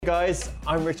Guys,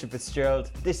 I'm Richard Fitzgerald.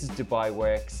 This is Dubai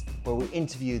Works, where we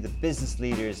interview the business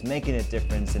leaders making a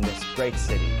difference in this great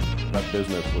city. That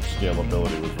business with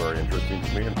scalability was very interesting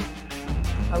to me.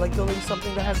 I like building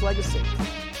something that has legacy.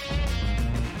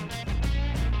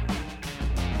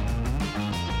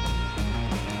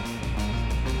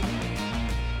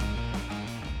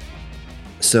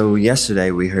 So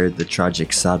yesterday we heard the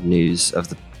tragic, sad news of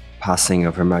the passing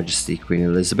of Her Majesty Queen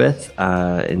Elizabeth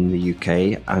in the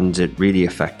UK, and it really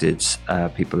affected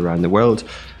people around the world.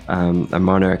 A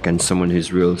monarch and someone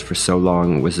who's ruled for so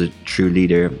long was a true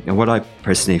leader. And what I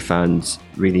personally found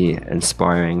really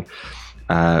inspiring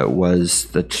was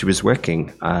that she was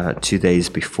working 2 days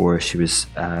before she was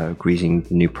greeting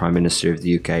the new Prime Minister of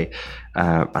the UK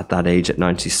at that age, at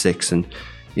 96. And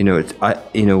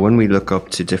when we look up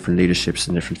to different leaderships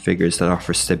and different figures that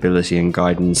offer stability and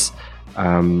guidance,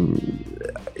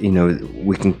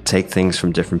 we can take things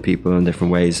from different people in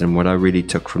different ways. And what I really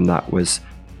took from that was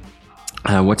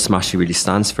what Smashi really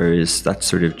stands for is that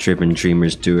sort of driven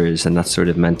dreamers, doers, and that sort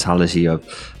of mentality of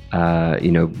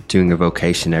doing a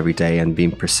vocation every day and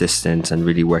being persistent and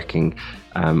really working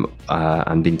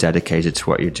and being dedicated to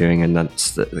what you're doing. And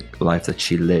that's the life that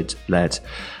she led.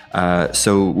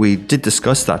 So we did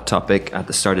discuss that topic at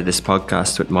the start of this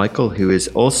podcast with Michael, who is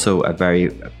also a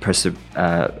very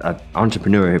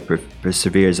entrepreneur who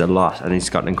perseveres a lot, and he's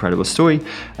got an incredible story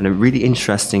and a really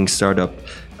interesting startup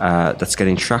that's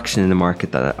getting traction in the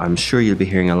market that I'm sure you'll be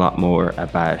hearing a lot more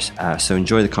about. So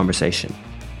enjoy the conversation.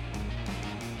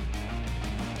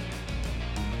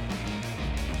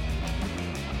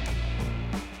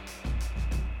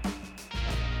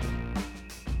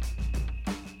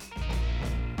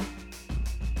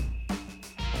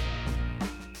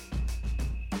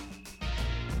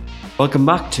 Welcome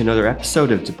back to another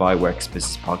episode of Dubai Works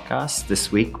Business Podcast.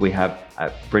 This week we have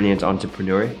a brilliant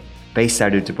entrepreneur based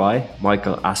out of Dubai,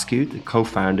 Michael Askew, the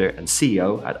co-founder and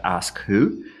CEO at Ask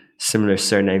Who. Similar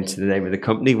surname to the name of the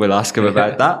company. We'll ask him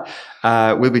about that.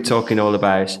 We'll be talking all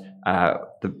about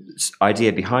the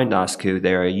idea behind Ask Who.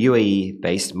 They're a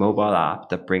UAE-based mobile app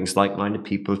that brings like-minded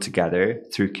people together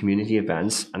through community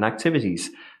events and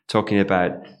activities. Talking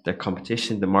about their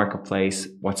competition, the marketplace,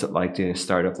 what's it like doing a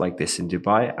startup like this in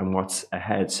Dubai, and what's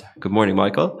ahead. Good morning,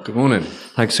 Michael. Good morning.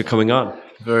 Thanks for coming on.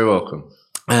 Very welcome.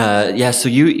 So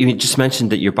you just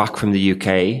mentioned that you're back from the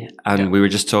UK, and we were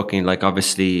just talking, like,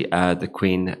 obviously the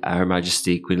Queen, Her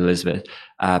Majesty Queen Elizabeth,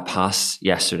 passed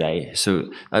yesterday. So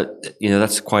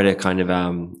that's quite a kind of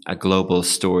a global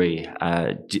story.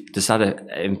 Does that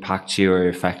impact you or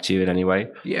affect you in any way?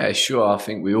 Yeah, sure. I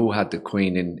think we all had the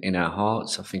Queen in our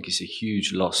hearts. I think it's a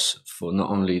huge loss for not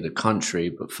only the country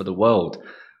but for the world.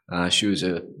 She was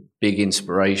a big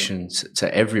inspiration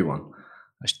to everyone.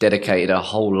 She dedicated her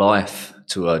whole life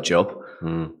to her job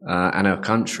and her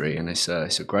country, and it's a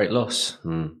great loss.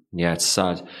 Yeah, it's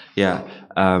sad. Yeah.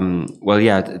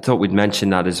 I thought we'd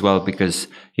mention that as well, because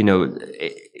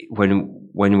when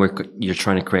you're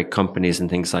trying to create companies and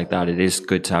things like that, it is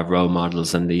good to have role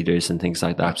models and leaders and things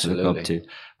like that. Absolutely. To look up to.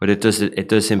 But it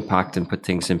does impact and put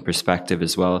things in perspective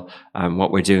as well.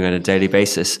 What we're doing on a daily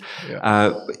basis.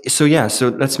 Yeah. So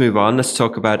let's move on. Let's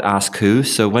talk about Ask Who.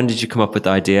 So when did you come up with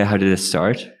the idea? How did it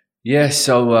start? Yeah,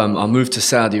 so I moved to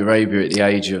Saudi Arabia at the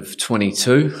age of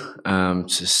 22 to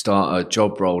start a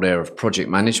job role there of project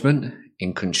management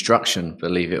in construction,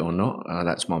 believe it or not.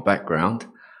 That's my background.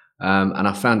 And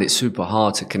I found it super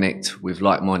hard to connect with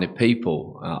like-minded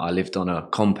people. I lived on a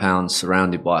compound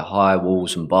surrounded by high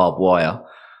walls and barbed wire.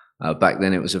 Back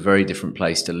then, it was a very different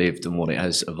place to live than what it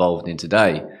has evolved in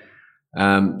today.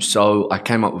 So I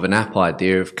came up with an app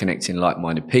idea of connecting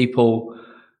like-minded people,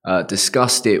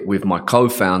 discussed it with my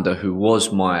co-founder, who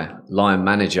was my line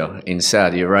manager in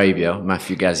Saudi Arabia,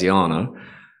 Matthew Gaziano.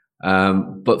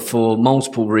 But for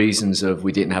multiple reasons of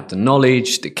we didn't have the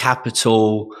knowledge, the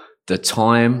capital, the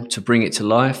time to bring it to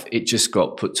life, it just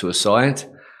got put to a side.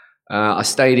 I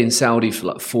stayed in Saudi for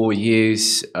like 4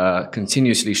 years,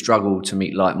 continuously struggled to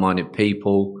meet like-minded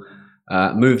people,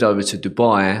 moved over to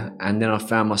Dubai, and then I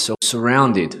found myself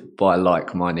surrounded by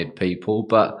like-minded people.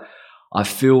 But I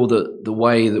feel that the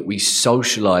way that we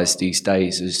socialize these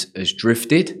days has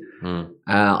drifted.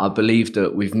 I believe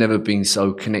that we've never been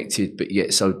so connected, but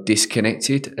yet so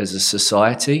disconnected as a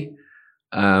society.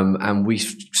 And we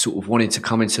sort of wanted to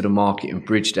come into the market and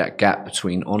bridge that gap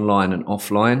between online and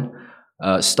offline,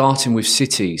 starting with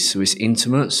cities. So it's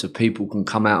intimate, so people can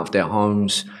come out of their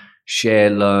homes, share,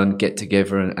 learn, get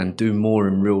together and do more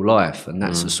in real life. And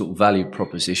that's the sort of value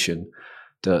proposition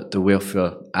that we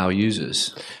offer our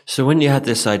users. So when you had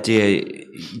this idea,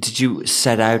 did you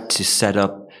set out to set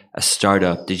up a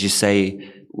startup? Did you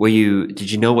say,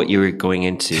 did you know what you were going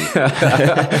into?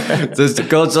 That's the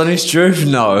God's honest truth.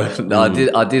 No, I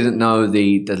didn't know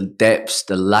the depths,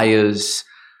 the layers,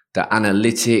 the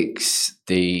analytics,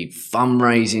 the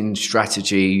fundraising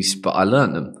strategies, but I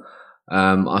learned them.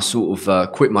 I sort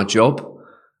of quit my job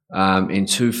in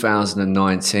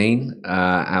 2019,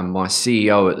 and my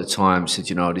CEO at the time said,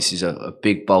 this is a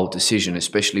big, bold decision,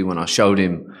 especially when I showed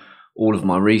him all of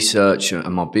my research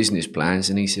and my business plans.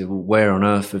 And he said, well, where on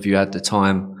earth have you had the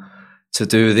time to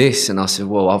do this? And I said,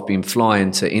 well, I've been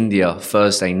flying to India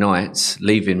Thursday nights,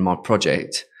 leaving my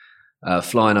project,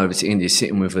 flying over to India,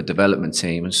 sitting with a development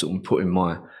team and sort of putting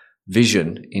my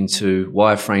vision into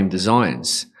wireframe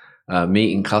designs,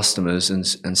 meeting customers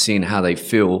and seeing how they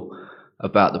feel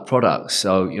about the product.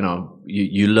 So,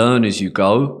 you learn as you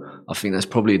go. I think that's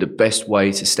probably the best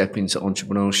way to step into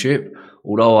entrepreneurship.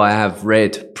 Although I have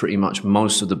read pretty much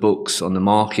most of the books on the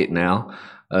market now,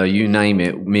 you name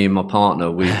it, me and my partner,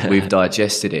 we've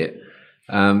digested it.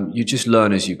 You just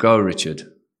learn as you go,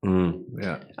 Richard.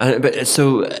 Yeah.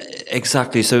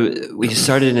 Exactly. So we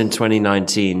started in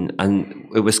 2019 and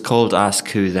it was called Ask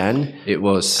Who then? It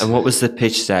was. And what was the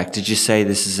pitch deck? Did you say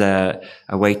this is a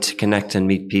way to connect and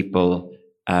meet people,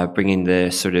 bringing the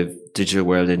sort of digital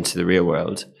world into the real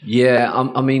world? Yeah,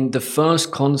 I mean, the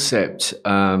first concept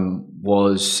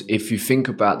was, if you think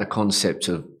about the concept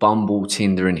of Bumble,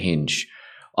 Tinder and Hinge,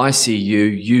 I see you,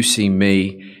 you see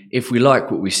me. If we like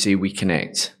what we see, we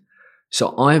connect.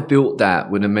 So I built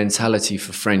that with a mentality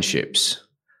for friendships.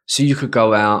 So you could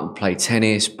go out and play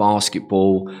tennis,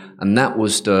 basketball, and that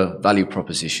was the value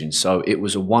proposition. So it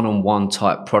was a one-on-one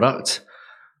type product.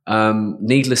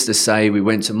 Needless to say, we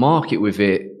went to market with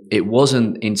it. It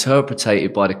wasn't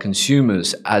interpreted by the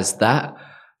consumers as that.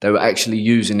 They were actually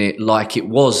using it like it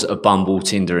was a Bumble,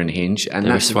 Tinder and Hinge. And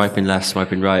they were swiping left,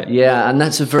 swiping right. Yeah, and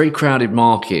that's a very crowded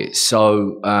market.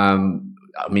 So,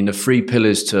 the 3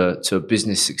 pillars to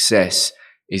business success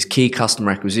is key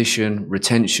customer acquisition,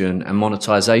 retention, and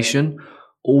monetization.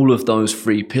 All of those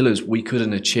 3 pillars we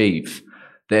couldn't achieve.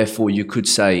 Therefore, you could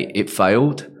say it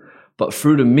failed. But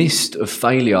through the mist of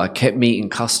failure, I kept meeting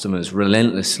customers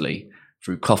relentlessly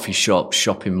through coffee shops,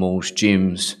 shopping malls,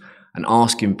 gyms, and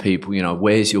asking people,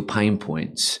 where's your pain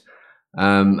points?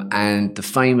 And the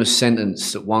famous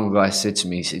sentence that one guy said to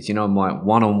me, he said, my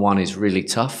one-on-one is really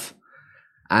tough.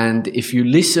 And if you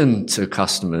listen to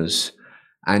customers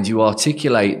and you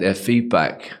articulate their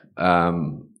feedback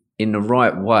in the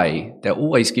right way, they'll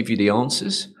always give you the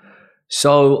answers.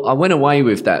 So I went away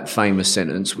with that famous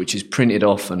sentence, which is printed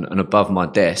off and above my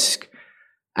desk.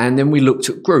 And then we looked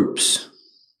at groups,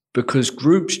 because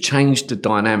groups change the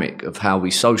dynamic of how we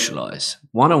socialize.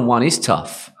 One-on-one is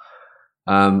tough.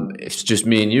 It's just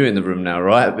me and you in the room now,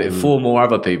 right? But if 4 more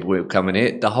other people will come in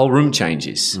here, the whole room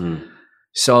changes.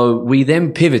 So we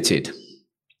then pivoted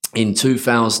in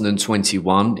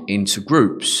 2021 into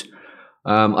groups.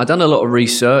 I've done a lot of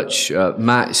research.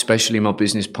 Matt, especially my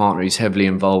business partner, is heavily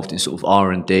involved in sort of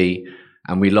R&D,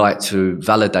 and we like to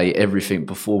validate everything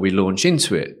before we launch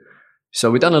into it. So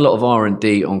we've done a lot of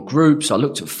R&D on groups. I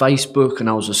looked at Facebook and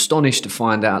I was astonished to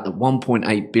find out that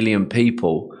 1.8 billion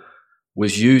people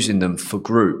was using them for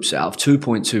groups out of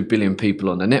 2.2 billion people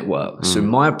on the network. So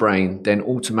my brain then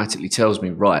automatically tells me,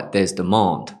 right, there's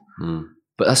demand.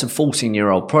 But that's a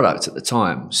 14-year-old product at the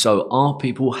time. So are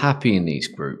people happy in these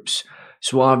groups?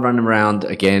 So I run around,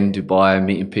 again, Dubai,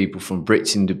 meeting people from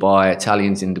Brits in Dubai,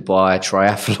 Italians in Dubai,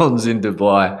 triathlons in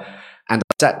Dubai, and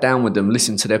I sat down with them,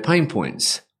 listened to their pain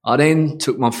points. I then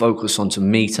took my focus onto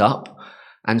Meetup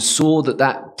and saw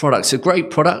that product's a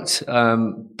great product,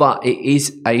 but it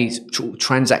is a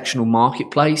transactional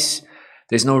marketplace.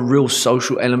 There's no real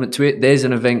social element to it. There's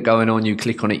an event going on, you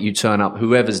click on it, you turn up,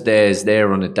 whoever's there is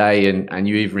there on a day, and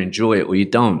you either enjoy it or you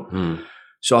don't.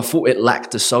 So I thought it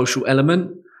lacked a social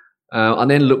element. I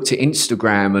then looked at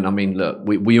Instagram, and look,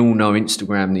 we all know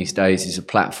Instagram these days is a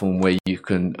platform where you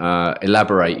can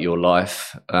elaborate your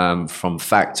life from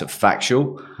fact to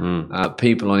factual.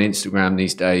 People on Instagram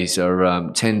these days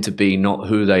tend to be not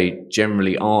who they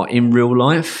generally are in real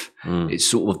life. It's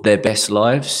sort of their best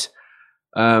lives.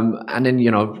 And then,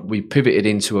 we pivoted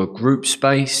into a group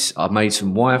space. I made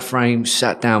some wireframes,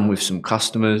 sat down with some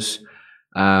customers,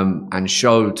 and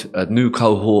showed a new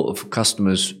cohort of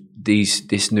customers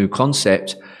this new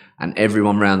concept, and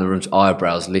everyone around the room's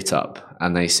eyebrows lit up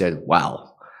and they said,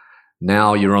 wow,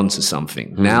 now you're onto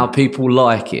something. Now people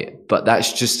like it, but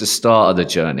that's just the start of the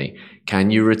journey.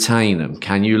 Can you retain them?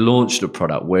 Can you launch the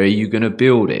product? Where are you going to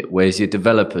build it? Where's your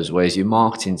developers? Where's your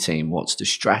marketing team? What's the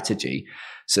strategy?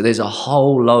 So there's a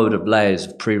whole load of layers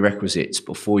of prerequisites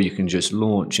before you can just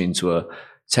launch into a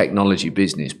technology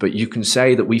business. But you can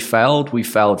say that we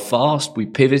failed fast, we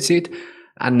pivoted,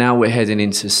 and now we're heading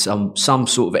into some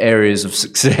sort of areas of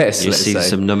success. You see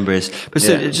some numbers. But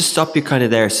so just stop you kind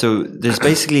of there. So there's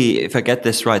basically, if I get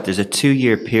this right, there's a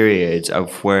 2-year period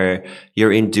of where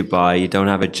you're in Dubai, you don't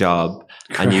have a job,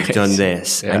 and you've done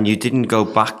this, and you didn't go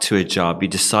back to a job. You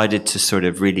decided to sort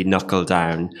of really knuckle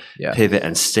down, pivot,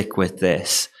 and stick with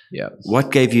this. Yeah.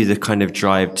 What gave you the kind of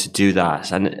drive to do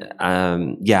that? And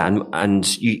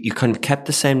and you kind of kept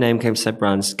the same name, Cameside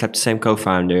Brands, kept the same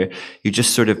co-founder. You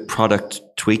just sort of product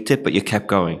tweaked it, but you kept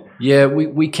going. Yeah,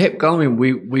 we kept going.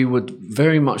 We were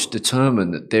very much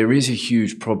determined that there is a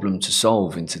huge problem to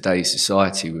solve in today's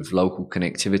society with local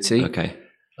connectivity. Okay.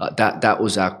 That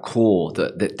was our core,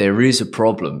 that there is a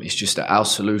problem. It's just that our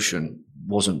solution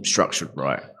wasn't structured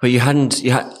right. But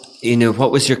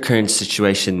what was your current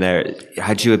situation there?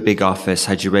 Had you a big office?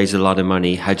 Had you raised a lot of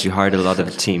money? Had you hired a lot of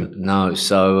a team? No.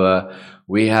 So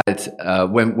we had,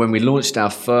 when we launched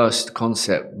our first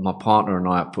concept, my partner and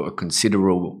I put a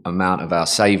considerable amount of our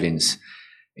savings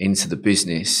into the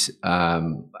business,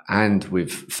 and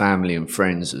with family and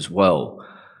friends as well.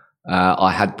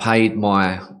 I had paid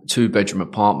my 2-bedroom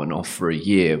apartment off for a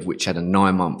year, which had a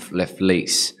 9-month left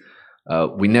lease.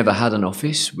 We never had an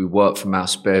office. We worked from our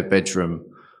spare bedroom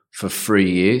for 3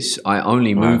 years. I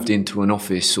only moved into an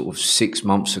office sort of 6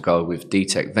 months ago with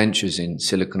DTech Ventures in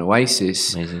Silicon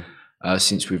Oasis. Amazing.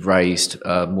 Since we've raised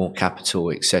more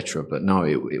capital, etc. But no,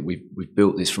 we've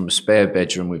built this from a spare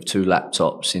bedroom with 2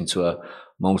 laptops into a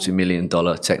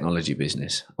multi-million-dollar technology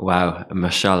business. Wow,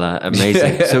 mashallah,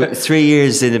 amazing. So 3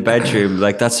 years in a bedroom,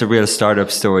 like that's a real startup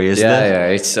story, isn't it? Yeah,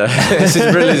 it's as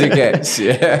real as it gets.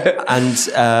 Yeah, and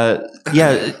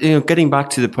getting back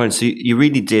to the point, so you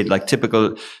really did, like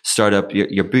typical startup.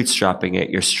 You're bootstrapping it.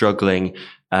 You're struggling.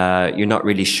 You're not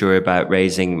really sure about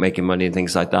making money and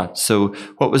things like that. So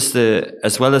what was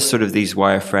as well as sort of these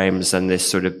wireframes and this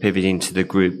sort of pivoting to the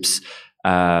groups,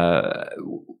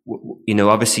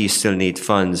 obviously you still need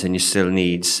funds and you still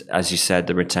need, as you said,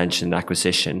 the retention,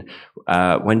 acquisition.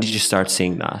 When did you start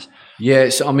seeing that? Yeah,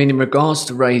 so I mean, in regards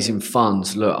to raising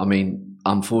funds, look, I mean,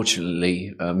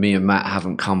 unfortunately, me and Matt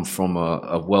haven't come from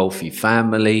a wealthy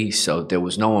family, so there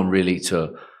was no one really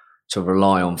to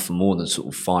rely on for more than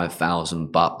sort of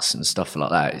 $5,000 and stuff like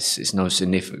that. It's no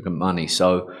significant money.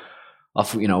 So I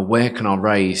thought, where can I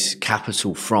raise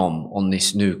capital from on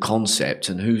this new concept,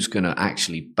 and who's going to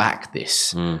actually back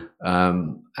this?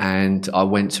 And I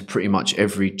went to pretty much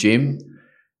every gym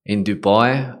in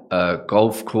Dubai,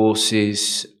 golf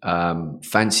courses,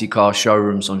 fancy car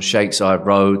showrooms on Sheikh Zayed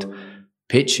Road,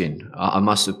 pitching. I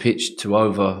must have pitched to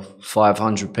over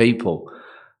 500 people.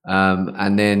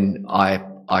 And then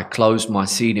I closed my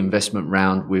seed investment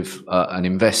round with an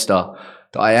investor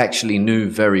that I actually knew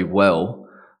very well.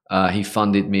 He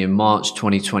funded me in March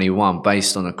 2021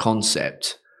 based on a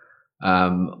concept.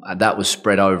 That was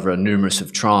spread over numerous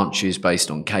of tranches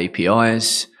based on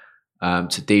KPIs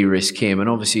to de-risk him. And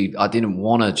obviously, I didn't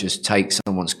want to just take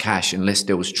someone's cash unless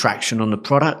there was traction on the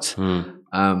product.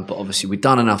 But obviously, we'd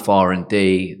done enough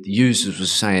R&D. The users were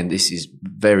saying this is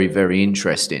very, very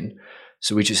interesting.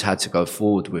 So we just had to go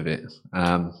forward with it.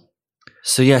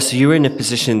 So you were in a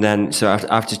position then, so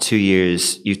after 2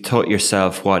 years, you taught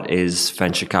yourself what is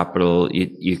venture capital.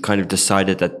 You kind of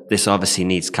decided that this obviously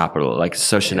needs capital, like a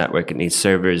social network. It needs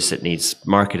servers, it needs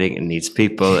marketing, it needs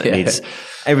people, it needs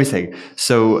everything.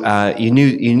 So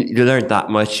you learned that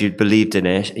much, you believed in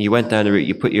it, and you went down the route,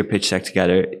 you put your pitch deck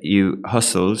together, you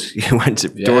hustled, you went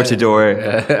door to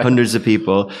door, hundreds of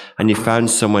people, and you found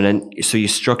someone, and so you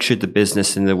structured the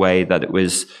business in the way that it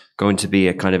was going to be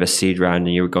a kind of a seed round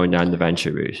and you were going down the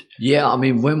venture route? Yeah, I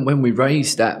mean, when we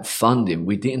raised that funding,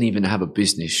 we didn't even have a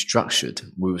business structured.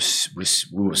 We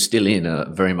were still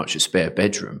in very much a spare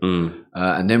bedroom.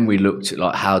 And then we looked at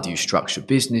like, how do you structure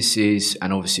businesses?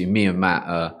 And obviously me and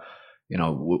Matt,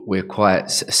 we're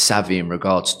quite savvy in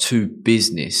regards to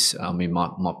business. I mean,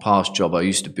 my past job, I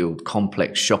used to build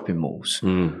complex shopping malls,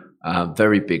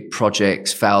 very big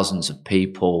projects, thousands of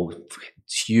people,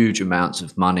 huge amounts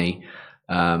of money.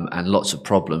 And lots of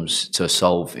problems to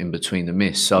solve in between the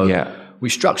myths. So we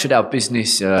structured our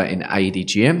business in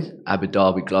ADGM, Abu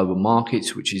Dhabi Global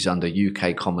Markets, which is under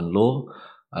UK common law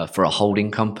for a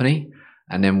holding company.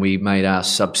 And then we made our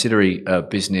subsidiary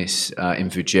business in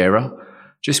Fujairah,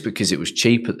 just because it was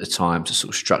cheap at the time to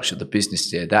sort of structure the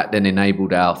business there. That then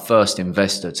enabled our first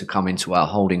investor to come into our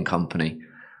holding company,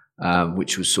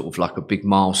 which was sort of like a big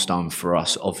milestone for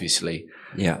us, obviously.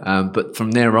 But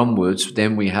from there onwards,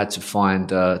 then we had to find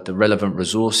the relevant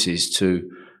resources to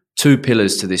 2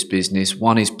 pillars to this business.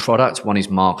 One is product, one is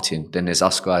marketing. Then there's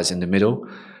us guys in the middle.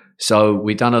 So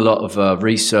we've done a lot of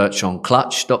research on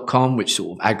Clutch.com, which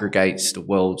sort of aggregates the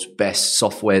world's best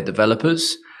software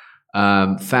developers.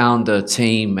 Found a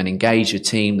team and engaged a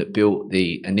team that built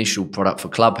the initial product for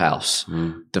Clubhouse,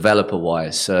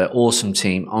 developer-wise. Awesome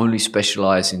team, only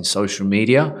specialise in social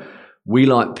media. We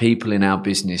like people in our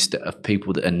business that are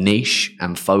people that are niche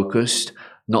and focused,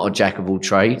 not a jack of all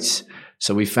trades.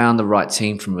 So we found the right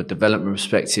team from a development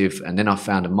perspective, and then I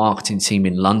found a marketing team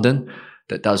in London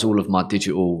that does all of my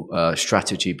digital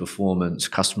strategy, performance,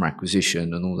 customer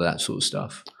acquisition, and all that sort of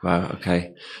stuff. Wow.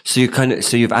 Okay. So you've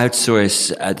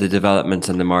outsourced the development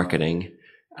and the marketing,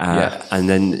 and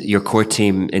then your core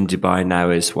team in Dubai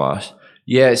now is what?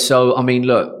 Yeah. So I mean,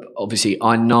 look. Obviously,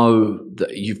 I know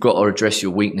that you've got to address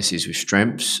your weaknesses with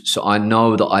strengths. So I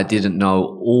know that I didn't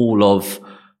know all of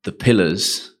the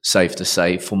pillars, safe to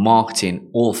say, for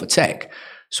marketing or for tech.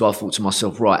 So I thought to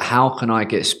myself, right, how can I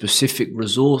get specific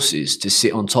resources to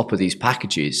sit on top of these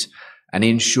packages and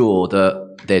ensure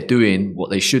that they're doing what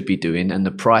they should be doing and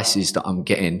the prices that I'm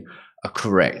getting are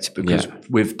correct? Because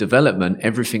with development,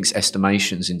 everything's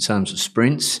estimations in terms of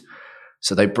sprints.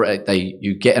 So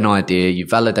you get an idea, you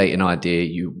validate an idea,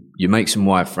 you make some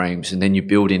wireframes, and then you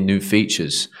build in new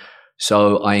features.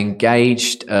 So I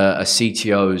engaged a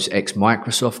CTO's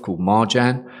ex-Microsoft called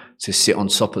Marjan to sit on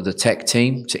top of the tech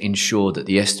team to ensure that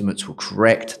the estimates were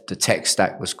correct, the tech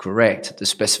stack was correct, the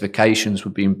specifications were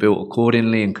being built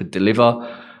accordingly and could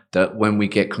deliver, that when we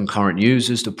get concurrent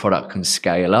users, the product can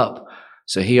scale up.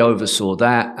 So he oversaw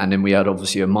that. And then we had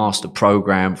obviously a master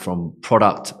program from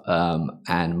product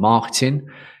and marketing.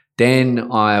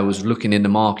 Then I was looking in the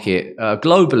market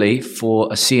globally for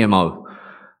a CMO,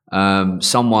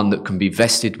 someone that can be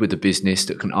vested with the business,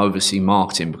 that can oversee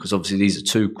marketing, because obviously these are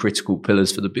two critical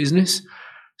pillars for the business.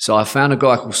 So I found a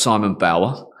guy called Simon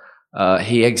Bauer.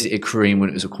 He exited Careem when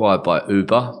it was acquired by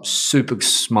Uber. Super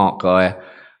smart guy.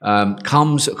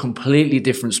 Comes a completely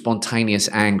different spontaneous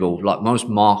angle, like most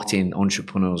marketing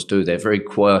entrepreneurs do. They're very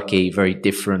quirky, very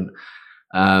different.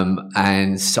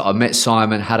 And so I met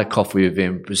Simon, had a coffee with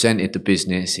him, presented the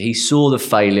business. He saw the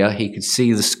failure, he could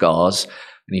see the scars,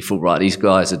 and he thought, right, these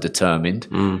guys are determined.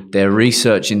 Their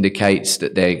research indicates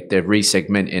that they're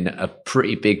resegmenting a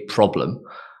pretty big problem.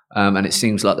 And it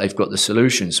seems like they've got the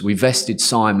solutions. We vested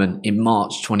Simon in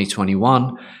March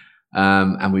 2021.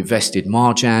 And we vested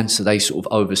Marjan, so they sort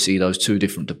of oversee those two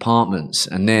different departments.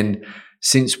 And then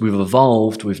since we've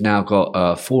evolved, we've now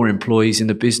got 4 employees in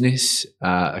the business,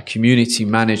 community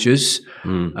managers.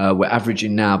 We're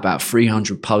averaging now about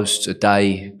 300 posts a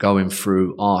day going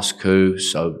through Ask Who.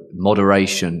 So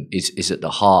moderation is at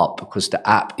the heart, because the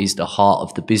app is the heart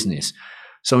of the business.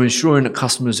 So ensuring that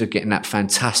customers are getting that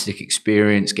fantastic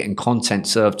experience, getting content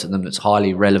served to them that's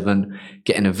highly relevant,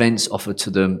 getting events offered to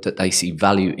them that they see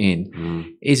value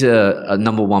in is a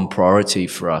number one priority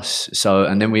for us. So,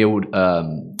 and then we all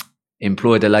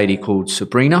employed a lady called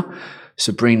Sabrina.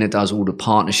 Sabrina does all the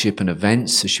partnership and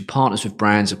events. So she partners with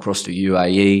brands across the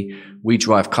UAE. We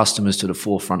drive customers to the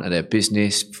forefront of their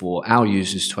business for our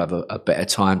users to have a better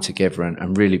time together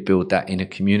and really build that inner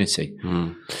community.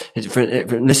 For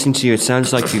listening to you, it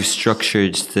sounds like you've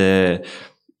structured the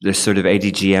sort of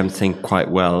ADGM thing quite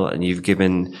well, and you've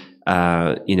given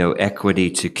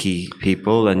equity to key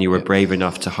people, and you were brave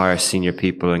enough to hire senior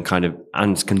people and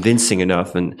convincing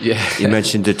enough. And you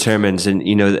mentioned determined, and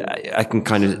I can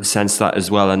kind of sense that as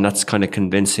well. And that's kind of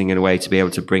convincing in a way to be able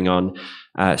to bring on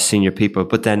senior people.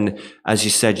 But then, as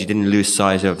you said, you didn't lose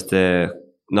sight of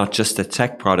not just the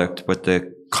tech product, but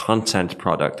the content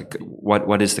product.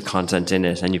 What is the content in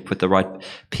it? And you put the right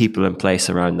people in place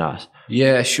around that.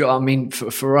 Yeah, sure. I mean,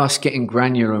 for us, getting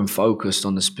granular and focused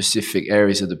on the specific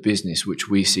areas of the business which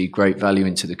we see great value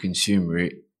into the consumer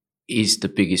is the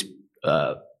biggest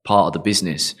part of the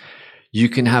business. You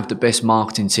can have the best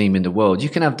marketing team in the world. You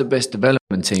can have the best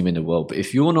development team in the world. But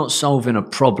if you're not solving a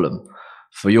problem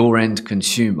for your end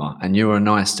consumer and you're a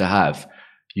nice to have,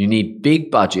 you need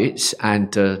big budgets, and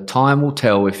time will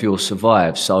tell if you'll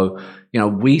survive. So,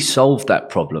 we solve that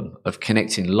problem of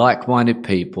connecting like-minded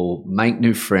people, make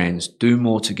new friends, do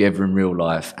more together in real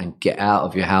life, and get out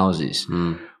of your houses.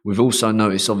 We've also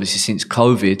noticed, obviously, since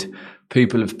COVID,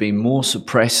 people have been more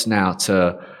suppressed now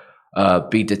to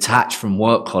be detached from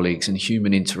work colleagues and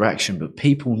human interaction, but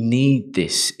people need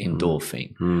this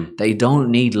endorphin. They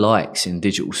don't need likes in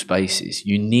digital spaces.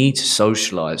 You need to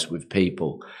socialize with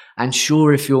people. And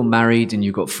sure, if you're married and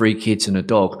you've got 3 kids and a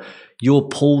dog, your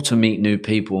pull to meet new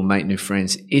people and make new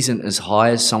friends isn't as high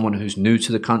as someone who's new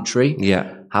to the country.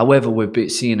 However, we're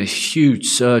seeing a huge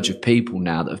surge of people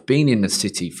now that have been in the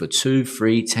city for 2,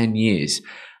 3, 10 years,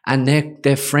 and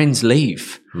their friends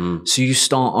leave. So you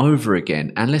start over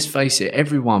again. And let's face it,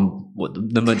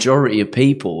 the majority of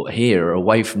people here are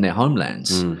away from their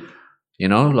homelands. You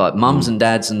know, like mums and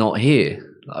dads are not here.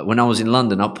 Like when I was in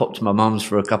London, I popped to my mum's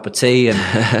for a cup of tea,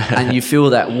 and you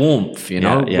feel that warmth, you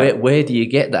know. Where do you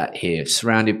get that here?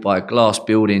 Surrounded by glass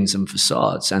buildings and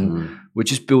facades. And we're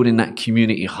just building that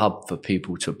community hub for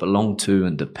people to belong to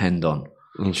and depend on.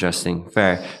 Interesting.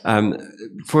 Fair.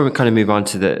 Before we kind of move on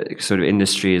to the sort of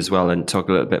industry as well and talk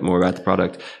a little bit more about the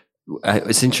product,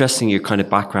 it's interesting your kind of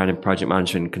background in project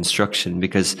management and construction,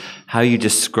 because how you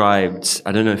described,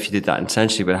 I don't know if you did that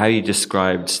intentionally, but how you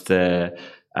described the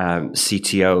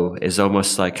CTO is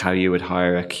almost like how you would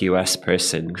hire a QS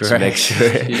person to make sure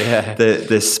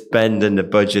the spend and the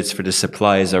budgets for the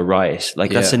supplies are right.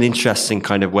 Like that's an interesting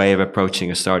kind of way of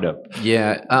approaching a startup.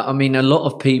 Yeah. I mean, a lot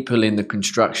of people in the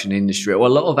construction industry,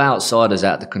 well, a lot of outsiders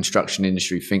out the construction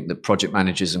industry think that project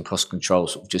managers and cost control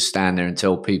sort of just stand there and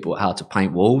tell people how to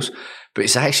paint walls, but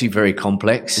it's actually very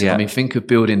complex. I mean, think of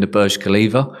building the Burj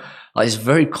Khalifa. Like, it's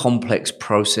very complex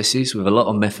processes with a lot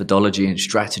of methodology and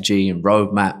strategy and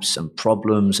roadmaps and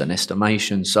problems and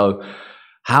estimation. So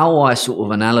how I sort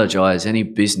of analogize any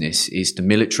business is the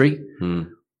military,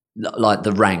 like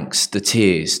the ranks, the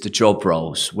tiers, the job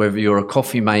roles. Whether you're a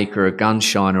coffee maker, a gun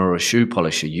shiner, or a shoe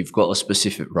polisher, you've got a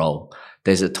specific role.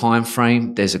 There's a time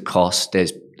frame, there's a cost,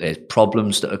 there's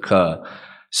problems that occur.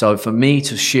 So for me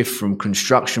to shift from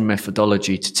construction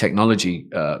methodology to technology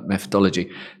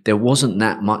methodology, there wasn't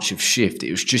that much of shift.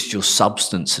 It was just your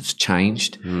substance has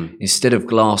changed. Instead of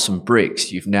glass and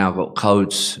bricks, you've now got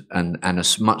codes and a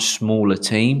much smaller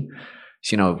team.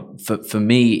 So, you know, for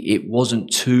me, it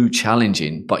wasn't too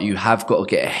challenging, but you have got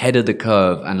to get ahead of the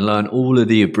curve and learn all of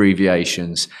the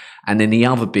abbreviations. And then the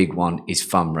other big one is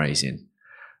fundraising.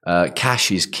 Cash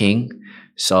is king.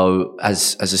 So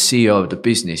as a CEO of the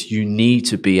business, you need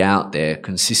to be out there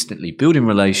consistently building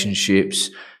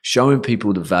relationships, showing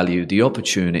people the value, the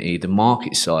opportunity, the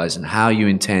market size, and how you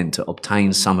intend to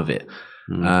obtain some of it,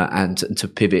 and to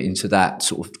pivot into that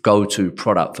sort of go-to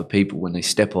product for people when they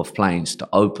step off planes to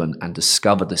open and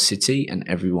discover the city and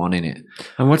everyone in it.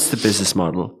 And what's the business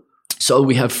model? So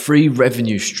we have 3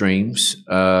 revenue streams.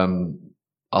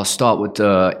 I'll start with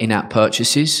in-app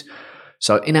purchases.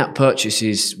 So in-app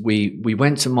purchases, we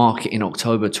went to market in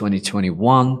October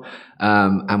 2021,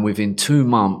 and within 2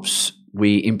 months,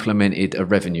 we implemented a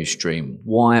revenue stream.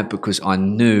 Why? Because I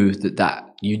knew that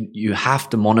you have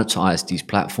to monetize these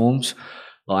platforms.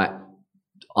 Like,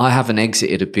 I haven't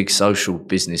exited a big social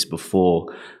business before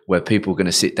where people are going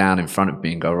to sit down in front of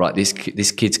me and go, right, this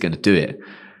kid's going to do it.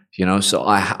 You know, so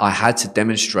I had to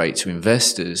demonstrate to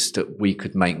investors that we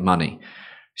could make money.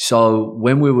 So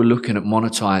when we were looking at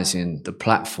monetizing the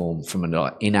platform from an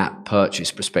in-app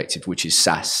purchase perspective, which is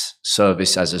SaaS,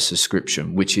 service as a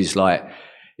subscription, which is like,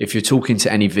 if you're talking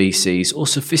to any VCs or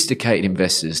sophisticated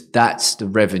investors, that's the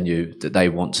revenue that they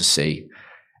want to see.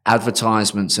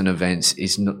 Advertisements and events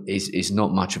is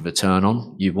not much of a turn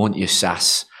on. You want your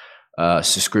SaaS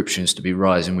subscriptions to be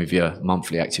rising with your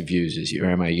monthly active users,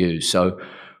 your MAUs. So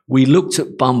we looked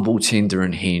at Bumble, Tinder,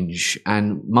 and Hinge,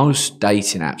 and most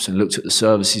dating apps, and looked at the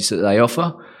services that they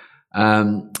offer.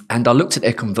 And I looked at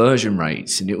their conversion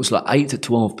rates, and it was like 8 to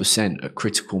 12% at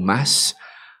critical mass.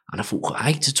 And I thought,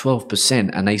 8 to 12%,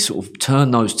 and they sort of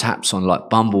turn those taps on, like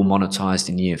Bumble monetized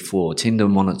in year 4, Tinder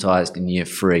monetized in year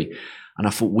 3. And I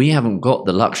thought, we haven't got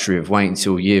the luxury of waiting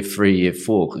until year 3, year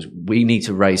 4, because we need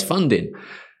to raise funding.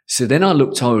 So then I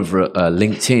looked over at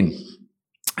LinkedIn,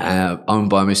 owned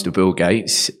by Mr. Bill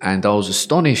Gates, and I was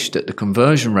astonished that the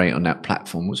conversion rate on that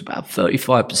platform was about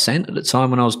 35% at the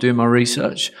time when I was doing my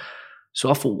research.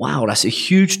 So I thought, wow, that's a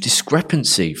huge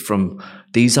discrepancy from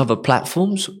these other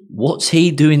platforms. What's he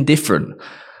doing different?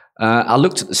 I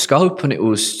looked at the scope, and it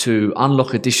was to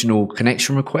unlock additional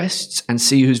connection requests and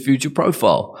see who's viewed your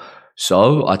profile.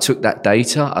 So I took that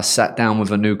data, I sat down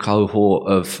with a new cohort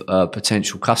of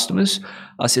potential customers.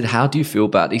 I said, how do you feel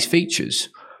about these features?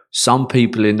 Some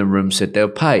people in the room said they'll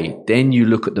pay. Then you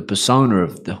look at the persona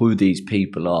of who these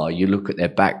people are. You look at their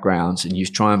backgrounds and you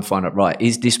try and find out, right,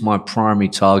 is this my primary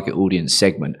target audience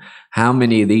segment? How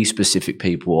many of these specific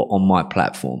people are on my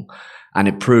platform? And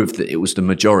it proved that it was the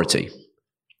majority.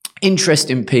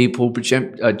 Interesting people, but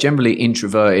generally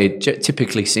introverted,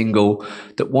 typically single,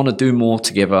 that want to do more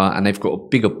together, and they've got a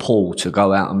bigger pull to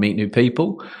go out and meet new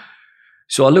people.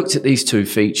 So I looked at these 2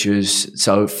 features.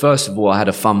 So first of all, I had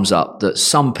a thumbs up that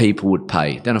some people would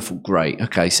pay. Then I thought, great.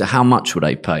 Okay, so how much would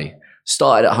they pay?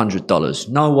 Started at $100.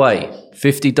 No way.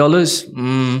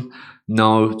 $50?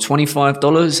 No,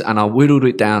 $25, and I whittled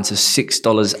it down to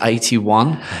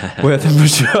 $6.81, where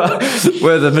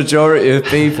the majority of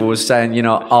people were saying, you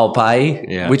know, I'll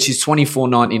pay, which is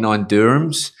 $24.99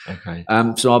 dirhams. Okay.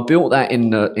 So I built that in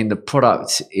the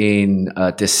product in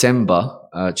December,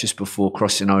 just before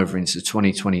crossing over into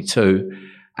 2022.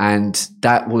 And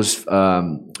that was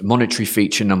monetary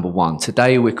feature number one.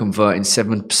 Today, we're converting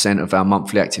 7% of our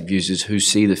monthly active users who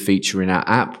see the feature in our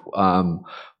app.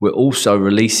 We're also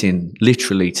releasing,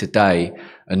 literally today,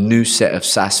 a new set of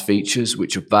SaaS features,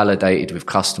 which are validated with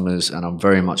customers, and I'm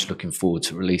very much looking forward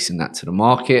to releasing that to the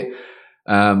market.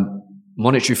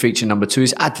 Monetary feature number two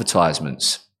is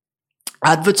advertisements.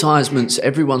 Advertisements,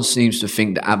 everyone seems to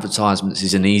think that advertisements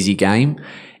is an easy game.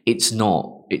 It's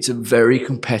not. It's a very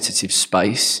competitive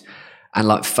space. And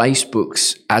like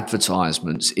Facebook's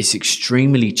advertisements, it's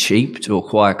extremely cheap to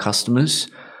acquire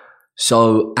customers.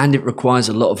 So, and it requires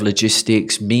a lot of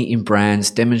logistics, meeting brands,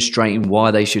 demonstrating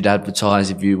why they should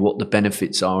advertise with you, what the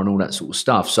benefits are and all that sort of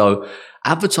stuff. So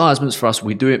advertisements for us,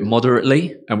 we do it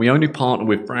moderately, and we only partner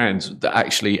with brands that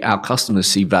actually our customers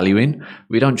see value in.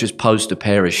 We don't just post a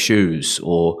pair of shoes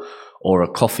or a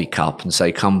coffee cup and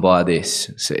say, come buy this.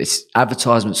 So it's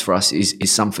advertisements for us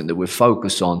is something that we're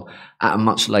focused on at a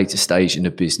much later stage in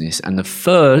the business. And the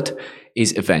third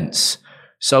is events.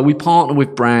 So we partner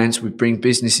with brands, we bring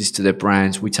businesses to their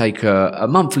brands, we take a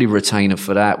monthly retainer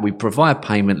for that, we provide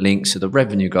payment links so the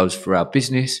revenue goes through our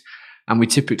business, and we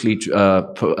typically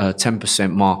put a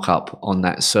 10% markup on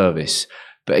that service.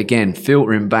 But again,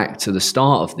 filtering back to the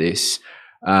start of this,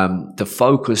 the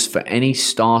focus for any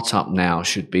startup now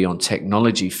should be on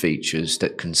technology features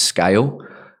that can scale,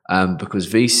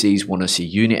 because VCs want to see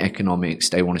unit economics,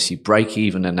 they want to see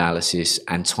break-even analysis,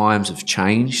 and times have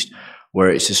changed where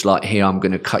it's just like, here, I'm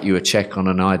going to cut you a check on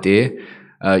an idea.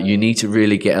 You need to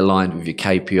really get aligned with your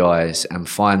KPIs and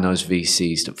find those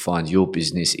VCs that find your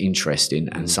business interesting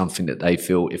and something that they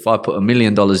feel, if I put $1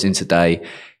 million in today,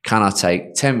 can I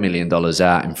take $10 million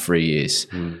out in 3 years?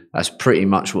 That's pretty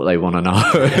much what they want to know.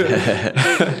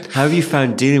 How have you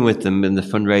found dealing with them in the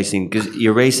fundraising? Because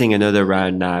you're raising another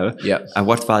round now. Yep. And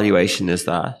what valuation is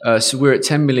that? So we're at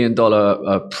 $10 million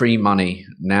pre-money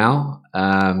now.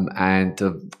 And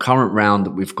the current round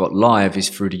that we've got live is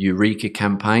through the Eureka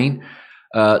campaign.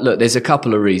 Look, there's a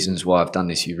couple of reasons why I've done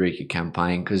this Eureka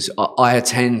campaign, because I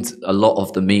attend a lot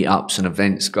of the meetups and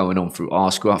events going on through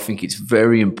AskWell. I think it's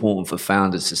very important for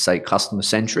founders to stay customer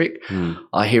centric.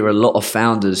 I hear a lot of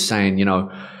founders saying, you know,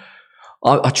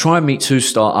 I try and meet 2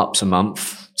 startups a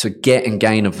month to get and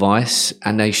gain advice,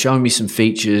 and they show me some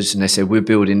features and they say, we're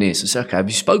building this. I say, okay, have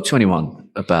you spoke to anyone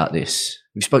about this?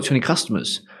 Have you spoke to any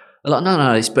customers? They're like,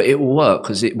 no, but it will work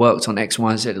because it worked on X, Y,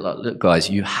 and Z. Like, look,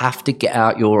 guys, you have to get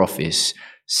out your office,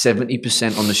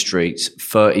 70% on the streets,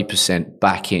 30%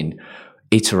 back in,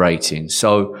 iterating.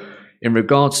 So in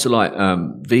regards to like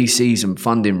VCs and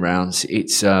funding rounds,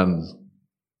 it's like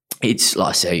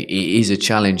I say, it is a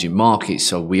challenging market.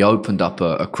 So we opened up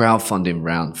a crowdfunding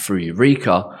round through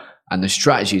Eureka, and the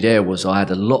strategy there was I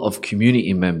had a lot of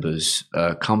community members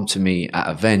come to me at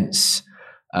events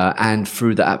and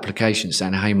through the application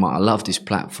saying, hey, Mike, I love this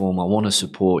platform. I want to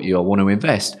support you. I want to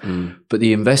invest. But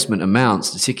the investment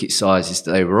amounts, the ticket sizes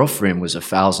that they were offering was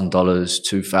 $1,000,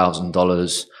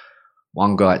 $2,000,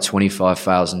 one guy at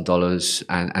 $25,000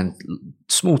 and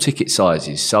small ticket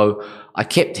sizes. So I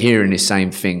kept hearing the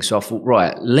same thing. So I thought,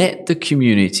 right, let the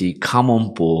community come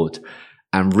on board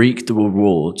and reap the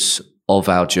rewards of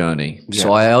our journey. Yes.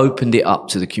 So I opened it up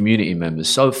to the community members.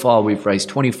 So far, we've raised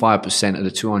 25% of the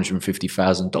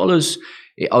 $250,000.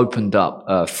 It opened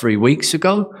up 3 weeks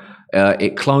ago.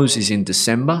 It closes in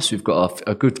December. So we've got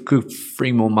a good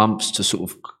 3 more months to sort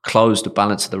of close the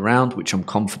balance of the round, which I'm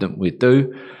confident we'll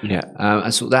do. Yeah.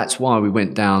 And so that's why we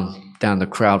went down the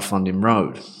crowdfunding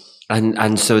road.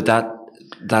 And so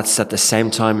that's at the same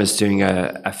time as doing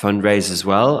a fundraise as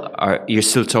well? Or you're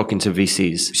still talking to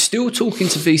VCs? Still talking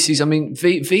to VCs. I mean,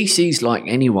 VCs like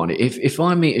anyone. If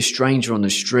I meet a stranger on the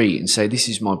street and say, this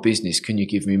is my business, can you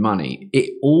give me money?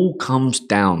 It all comes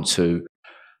down to,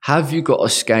 have you got a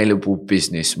scalable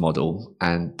business model,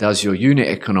 and does your unit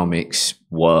economics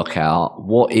work out?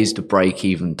 What is the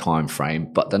break-even time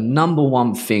frame? But the number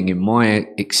one thing in my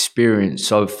experience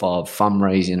so far of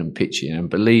fundraising and pitching, and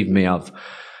believe me, I've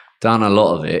done a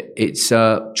lot of it, it's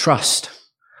trust.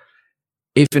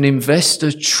 If an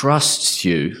investor trusts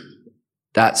you,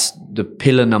 that's the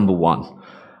pillar number one.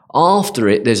 After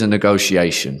it, there's a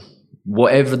negotiation.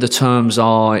 Whatever the terms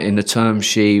are in the term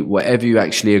sheet, whatever you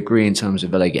actually agree in terms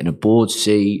of, are they getting a board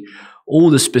seat, all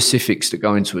the specifics that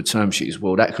go into a term sheet as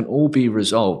well, that can all be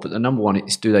resolved. But the number one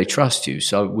is, do they trust you?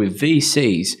 So with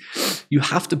VCs, you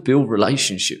have to build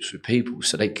relationships with people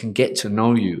so they can get to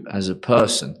know you as a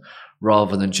person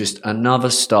rather than just another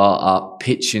startup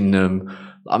pitching them.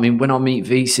 I mean, when I meet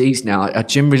VCs now, I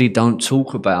generally don't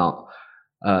talk about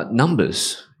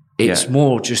numbers. It's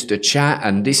more just a chat,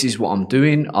 and this is what I'm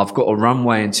doing. I've got a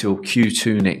runway until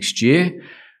Q2 next year.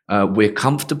 We're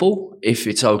comfortable. If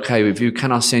it's okay with you,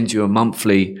 can I send you a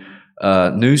monthly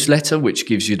newsletter, which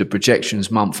gives you the projections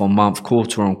month on month,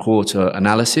 quarter on quarter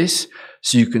analysis,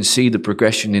 so you can see the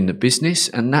progression in the business?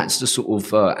 And that's the sort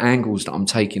of angles that I'm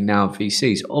taking now with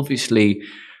VCs. Obviously,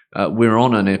 we're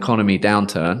on an economy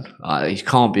downturn. It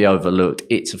can't be overlooked.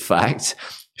 It's a fact.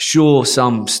 Sure,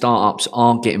 some startups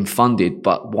aren't getting funded,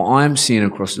 but what I'm seeing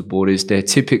across the board is they're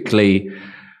typically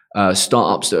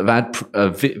startups that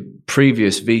have had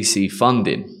previous VC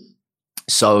funding.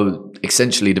 So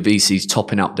essentially the VC's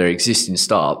topping up their existing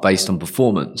startup based on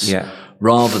performance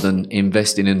rather than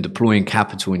investing and deploying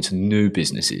capital into new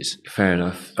businesses. Fair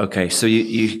enough. Okay, so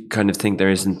you kind of think there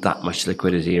isn't that much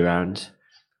liquidity around?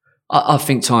 I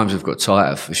think times have got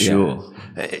tighter for sure.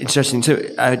 Interesting. So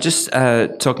just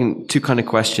talking two kind of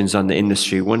questions on the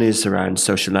industry. One is around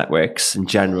social networks in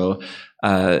general.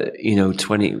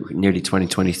 Nearly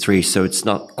 2023. So it's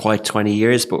not quite 20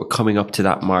 years, but we're coming up to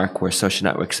that mark where social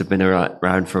networks have been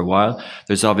around for a while.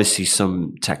 There's obviously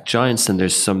some tech giants and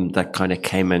there's some that kind of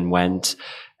came and went.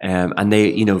 And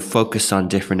they, focus on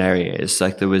different areas.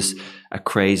 Like there was a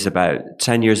craze about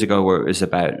 10 years ago where it was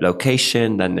about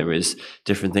location. Then there was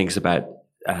different things about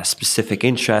specific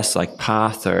interests like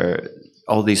path or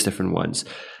all these different ones.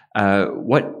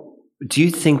 What do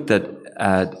you think that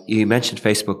you mentioned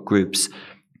Facebook groups?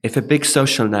 If a big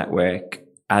social network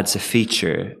adds a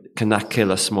feature, can that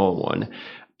kill a small one?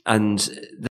 And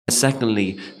then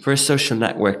secondly, for a social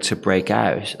network to break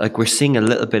out, like we're seeing a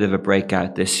little bit of a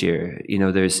breakout this year.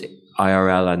 There's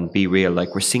IRL and Be Real.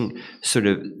 Like we're seeing sort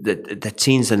of the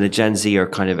teens and the Gen Z are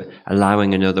kind of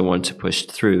allowing another one to push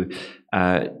through.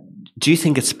 Do you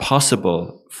think it's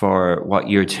possible for what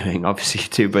you're doing, obviously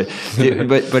too, but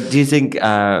do you think,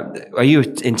 are you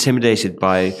intimidated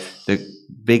by the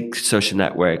big social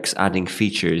networks adding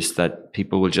features that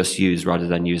people will just use rather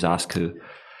than use Ask Who?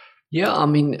 Yeah, I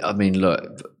mean,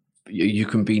 look, you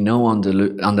can be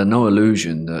under no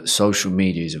illusion that social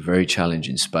media is a very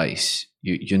challenging space.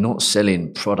 You're not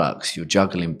selling products, you're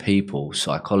juggling people,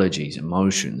 psychologies,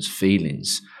 emotions,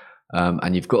 feelings.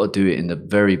 And you've got to do it in the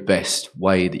very best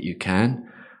way that you can.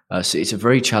 So it's a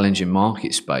very challenging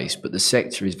market space, but the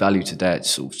sector is valued today at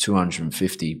sort of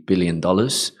 $250 billion.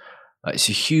 It's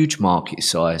a huge market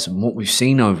size. And what we've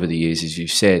seen over the years, as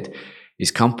you've said, is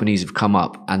companies have come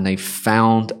up and they've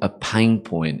found a pain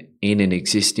point in an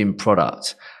existing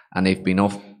product, and they've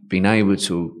been able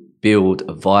to build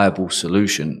a viable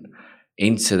solution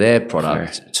into their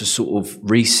product to sort of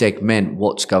re-segment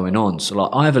what's going on. So like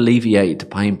I've alleviated the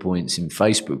pain points in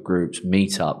Facebook groups,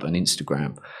 Meetup and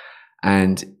Instagram.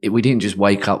 And we didn't just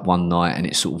wake up one night and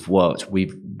it sort of worked.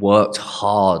 We've worked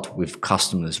hard with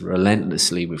customers,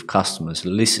 relentlessly with customers,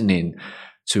 listening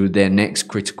to their next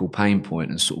critical pain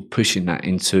point and sort of pushing that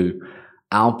into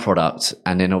our product,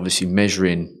 and then obviously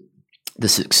measuring the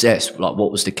success. Like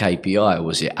what was the KPI?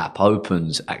 Was it app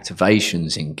opens,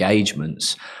 activations,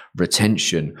 engagements,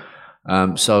 retention?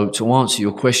 So to answer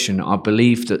your question, I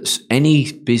believe that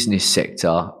any business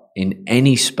sector in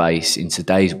any space in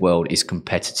today's world is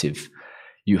competitive.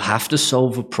 You have to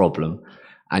solve a problem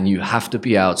and you have to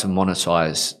be able to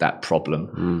monetize that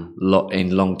problem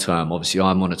in long term. Obviously,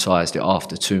 I monetized it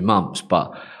after 2 months,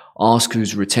 but Ask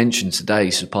Who's retention today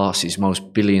surpasses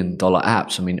most billion-dollar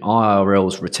apps. I mean,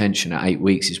 IRL's retention at 8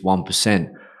 weeks is 1%.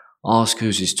 Ask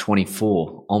Who's is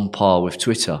 24%, on par with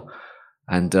Twitter.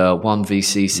 And one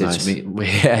VC said to me,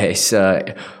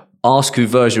 Ask Who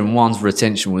version 1's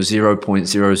retention was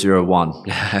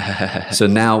 0.001. So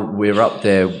now we're up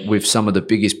there with some of the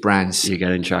biggest brands. You're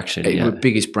getting traction. With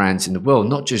biggest brands in the world.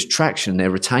 Not just traction, they're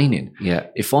retaining. Yeah.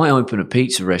 If I open a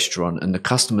pizza restaurant and the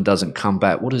customer doesn't come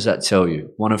back, what does that tell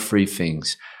you? One of 3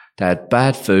 things. They had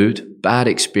bad food, bad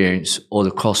experience, or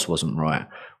the cost wasn't right.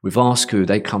 With Ask Who,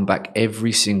 they come back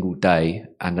every single day,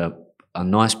 and a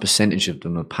nice percentage of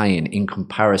them are paying in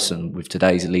comparison with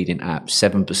today's leading app,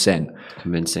 7%.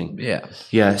 Convincing. Yeah.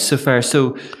 Yeah, so fair.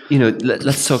 So,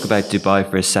 let's talk about Dubai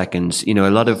for a second. A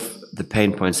lot of the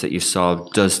pain points that you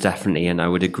solved does definitely, and I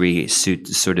would agree, suit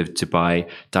the sort of Dubai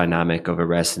dynamic of a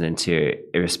resident here,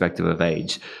 irrespective of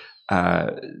age.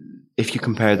 If you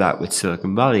compare that with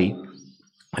Silicon Valley,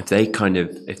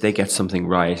 if they get something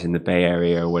right in the Bay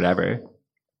Area or whatever,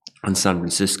 and San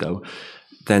Francisco,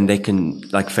 then they can,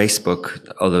 like Facebook,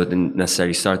 although it didn't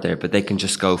necessarily start there, but they can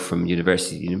just go from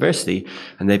university to university,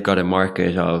 and they've got a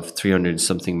market of 300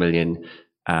 something million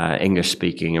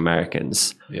English-speaking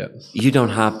Americans. Yeah. You don't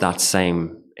have that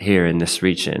same here in this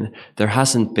region. There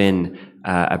hasn't been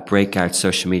a breakout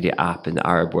social media app in the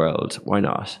Arab world. Why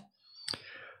not?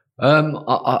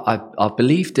 I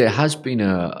believe there has been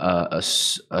a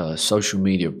social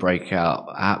media breakout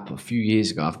app a few years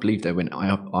ago. I believe they went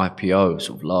IPO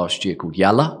sort of last year, called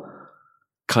Yalla.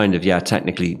 Kind of, yeah.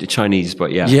 Technically, the Chinese,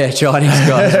 but yeah. Yeah, Chinese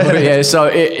guys. But yeah, so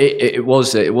it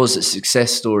was a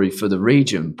success story for the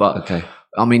region. But Okay.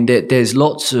 I mean, there's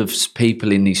lots of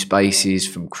people in these spaces,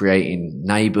 from creating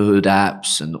neighborhood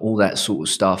apps and all that sort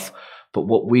of stuff. But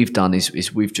what we've done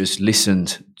is we've just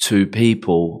listened to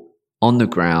people on the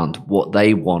ground, what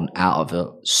they want out of a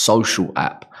social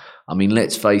app. I mean,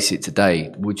 let's face it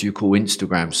today, would you call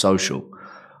Instagram social?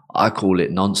 I call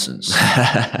it nonsense.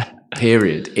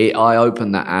 Period. I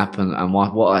open that app and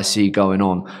what I see going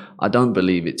on, I don't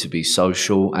believe it to be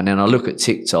social. And then I look at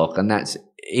TikTok, and that's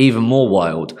even more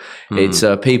wild. It's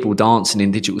people dancing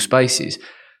in digital spaces.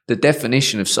 The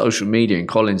definition of social media in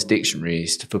Collins Dictionary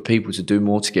is for people to do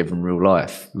more together in real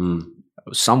life.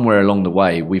 Somewhere along the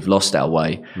way, we've lost our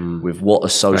way with what a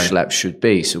social app should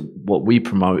be. So what we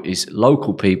promote is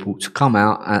local people to come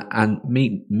out and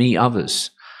meet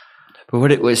others.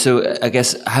 But so I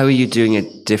guess, how are you doing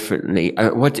it differently?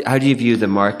 How do you view the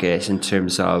market in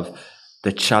terms of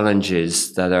the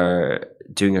challenges that are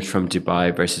doing it from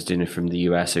Dubai versus doing it from the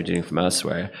US or doing it from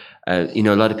elsewhere? A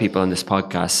lot of people on this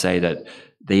podcast say that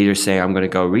they either say, I'm going to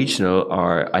go regional,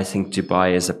 or I think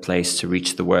Dubai is a place to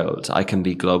reach the world. I can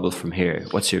be global from here.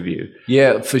 What's your view?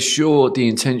 Yeah, for sure. The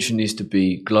intention is to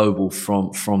be global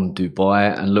from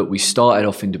Dubai. And look, we started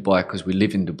off in Dubai because we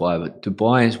live in Dubai, but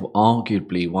Dubai is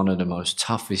arguably one of the most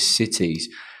toughest cities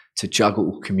to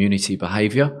juggle community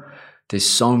behavior. There's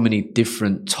so many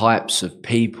different types of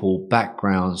people,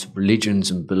 backgrounds,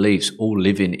 religions and beliefs all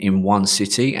living in one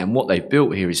city. And what they've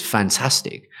built here is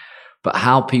fantastic. But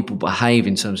how people behave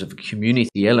in terms of a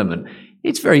community element,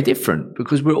 it's very different,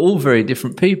 because we're all very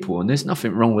different people, and there's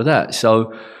nothing wrong with that.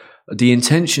 So the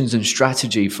intentions and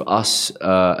strategy for us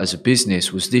as a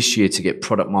business was this year to get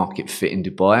product market fit in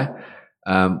Dubai,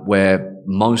 where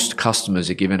most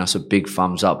customers are giving us a big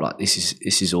thumbs up, like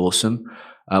this is awesome.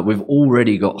 We've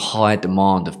already got high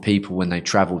demand of people when they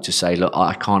travel to say, look,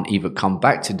 I can't either come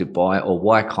back to Dubai, or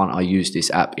why can't I use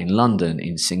this app in London,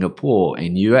 in Singapore,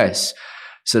 in US?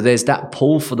 So there's that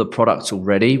pull for the product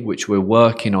already, which we're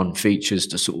working on features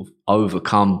to sort of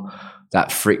overcome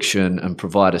that friction and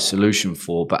provide a solution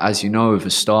for. But as you know, with a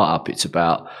startup, it's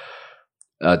about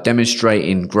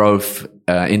demonstrating growth,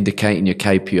 indicating your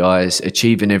KPIs,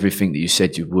 achieving everything that you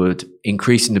said you would,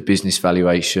 increasing the business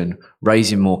valuation,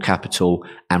 raising more capital,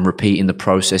 and repeating the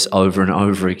process over and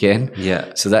over again.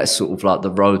 Yeah. So that's sort of like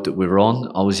the road that we're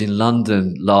on. I was in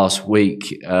London last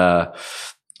week.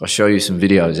 I'll show you some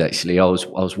videos, actually. I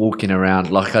was walking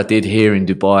around like I did here in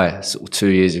Dubai sort of 2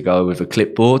 years ago with a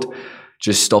clipboard,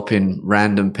 just stopping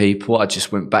random people. I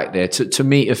just went back there to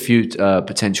meet a few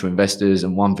potential investors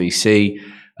and one VC.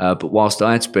 But whilst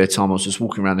I had spare time, I was just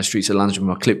walking around the streets of London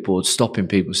with my clipboard, stopping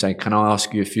people, saying, can I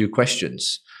ask you a few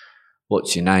questions?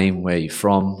 What's your name? Where are you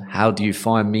from? How do you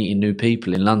find meeting new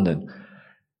people in London?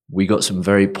 We got some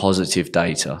very positive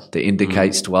data that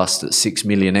indicates to us that 6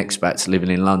 million expats living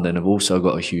in London have also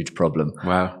got a huge problem.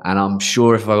 Wow. And I'm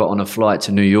sure if I got on a flight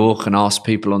to New York and asked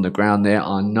people on the ground there,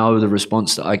 I know the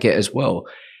response that I get as well.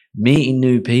 Meeting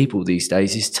new people these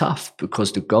days is tough,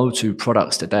 because the go-to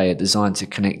products today are designed to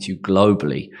connect you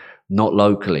globally, not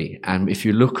locally. And if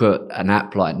you look at an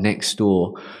app like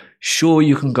Nextdoor, sure,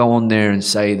 you can go on there and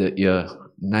say that your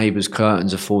neighbour's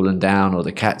curtains are fallen down or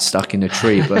the cat's stuck in a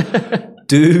tree, but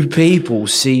do people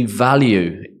see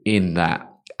value in that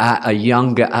at a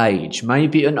younger age?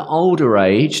 Maybe at an older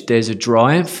age, there's a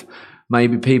drive.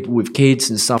 Maybe people with kids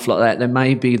and stuff like that, there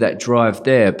may be that drive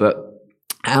there. But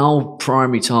our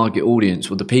primary target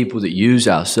audience, or the people that use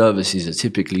our services, are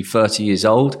typically 30 years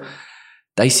old.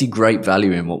 They see great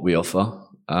value in what we offer.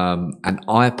 And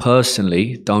I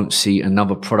personally don't see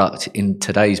another product in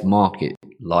today's market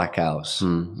like ours.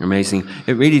 Amazing.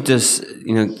 It really does,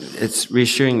 it's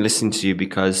reassuring listening to you,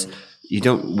 because you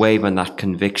don't wave on that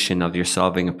conviction of you're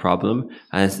solving a problem.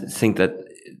 And I think that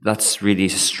that's really a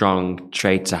strong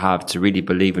trait to have, to really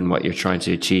believe in what you're trying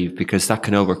to achieve, because that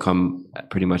can overcome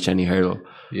pretty much any hurdle.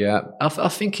 Yeah, I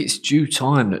think it's due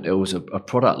time that there was a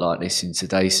product like this in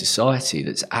today's society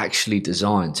that's actually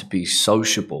designed to be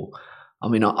sociable. I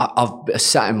mean, I've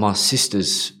sat in my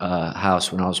sister's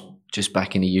house when I was just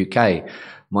back in the UK.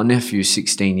 my nephew's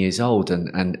 16 years old,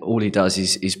 and all he does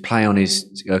is play on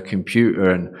his computer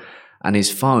and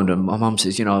his phone. And my mum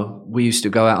says, we used to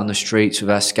go out on the streets with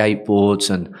our skateboards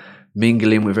and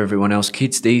mingle in with everyone else.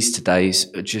 Kids these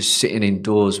days are just sitting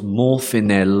indoors, morphing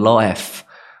their life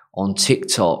on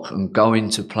TikTok and going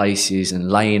to places and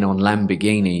laying on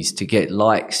Lamborghinis to get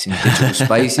likes in digital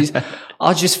spaces.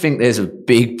 I just think there's a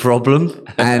big problem,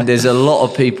 and there's a lot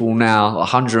of people now,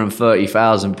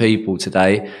 130,000 people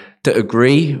today, that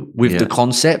agree with the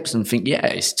concepts and think,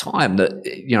 it's time that,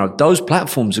 those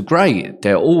platforms are great.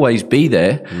 They'll always be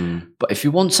there. But if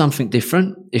you want something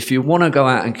different, if you want to go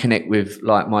out and connect with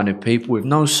like-minded people with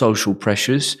no social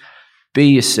pressures, be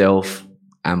yourself,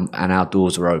 and our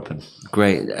doors are open.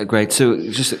 Great. So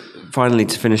just finally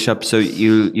to finish up, so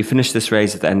you finish this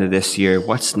raise at the end of this year.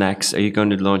 What's next? Are you going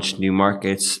to launch new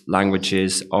markets,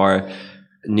 languages, or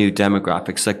new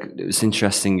demographics? Like, it was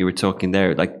interesting you were talking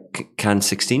there, like, can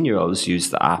 16-year-olds use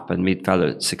the app and meet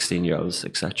fellow 16-year-olds,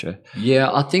 etc.? Yeah,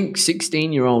 I think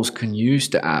 16-year-olds can use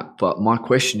the app, but my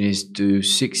question is, do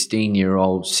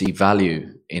 16-year-olds see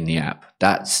value in the app?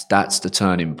 That's the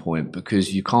turning point,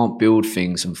 because you can't build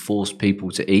things and force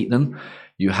people to eat them.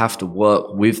 You have to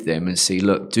work with them and see,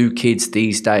 look, do kids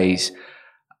these days,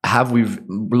 have we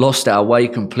lost our way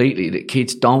completely that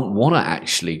kids don't want to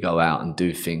actually go out and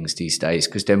do things these days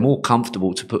because they're more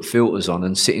comfortable to put filters on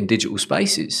and sit in digital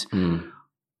spaces?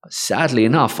 Sadly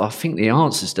enough, I think the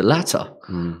answer is the latter.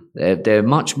 They're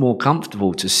much more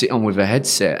comfortable to sit on with a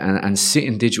headset and sit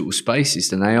in digital spaces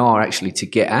than they are actually to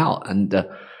get out. And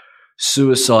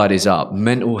suicide is up,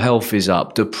 mental health is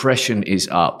up, depression is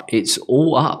up. It's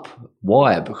all up.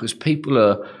 Why? Because people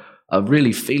are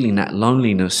really feeling that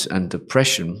loneliness and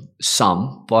depression,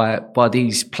 some by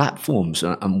these platforms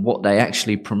and what they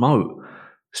actually promote,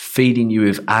 feeding you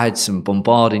with ads and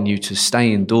bombarding you to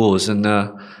stay indoors and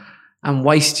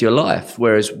waste your life.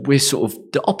 Whereas we're sort of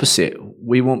the opposite.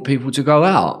 We want people to go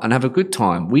out and have a good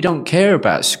time. We don't care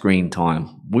about screen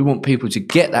time. We want people to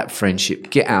get that friendship,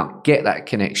 get out, get that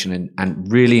connection, and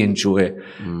really enjoy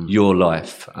your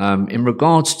life. In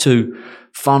regards to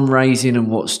fundraising and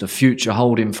what's the future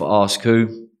holding for Ask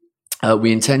Who,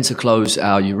 we intend to close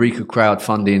our Eureka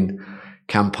crowdfunding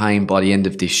campaign by the end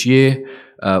of this year.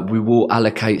 We will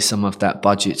allocate some of that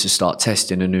budget to start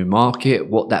testing a new market.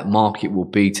 What that market will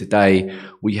be today,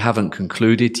 we haven't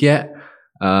concluded yet.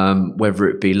 Whether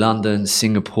it be London,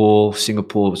 Singapore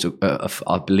was,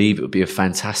 I believe it would be a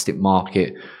fantastic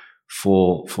market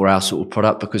for our sort of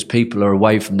product, because people are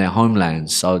away from their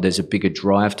homelands. So there's a bigger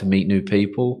drive to meet new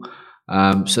people.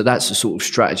 So that's the sort of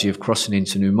strategy of crossing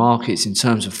into new markets. In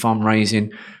terms of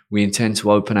fundraising, we intend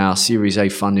to open our Series A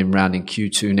funding round in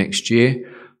Q2 next year.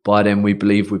 By then, we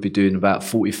believe we'll be doing about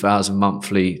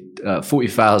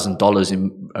 $40,000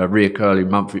 in reoccurring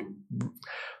monthly,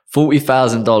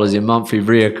 $40,000 in monthly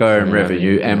reoccurring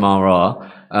revenue,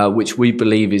 MRR, which we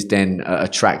believe is then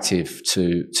attractive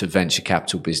to venture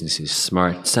capital businesses.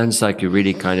 Smart. Sounds like you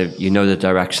really kind of, the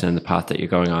direction and the path that you're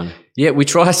going on. Yeah, we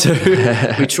try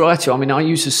to. I mean, I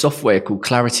use a software called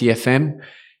Clarity FM.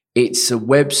 It's a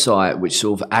website which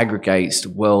sort of aggregates the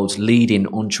world's leading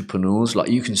entrepreneurs. Like,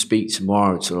 you can speak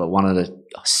tomorrow to like one of the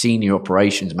senior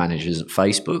operations managers at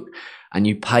Facebook, and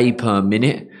you pay per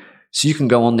minute. So you can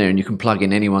go on there and you can plug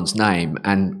in anyone's name.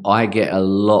 And I get a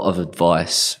lot of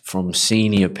advice from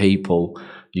senior people.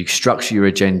 You structure your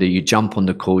agenda, you jump on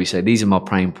the call, you say, these are my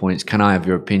pain points, can I have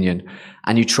your opinion?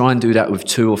 And you try and do that with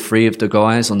 2 or 3 of the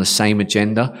guys on the same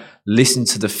agenda. Listen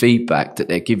to the feedback that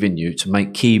they're giving you to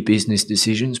make key business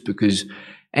decisions, because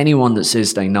anyone that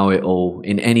says they know it all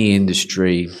in any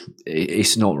industry,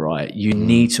 it's not right. You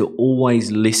need to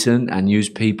always listen and use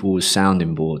people as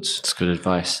sounding boards. That's good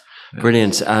advice.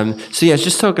 Brilliant. So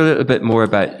just talk a little bit more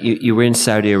about, you were in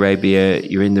Saudi Arabia,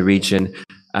 you're in the region.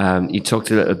 You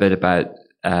talked a little bit about,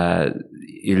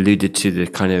 you alluded to the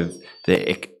kind of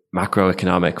the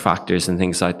macroeconomic factors and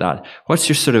things like that. What's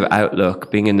your sort of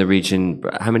outlook being in the region?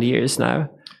 How many years now?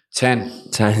 10.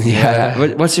 Yeah.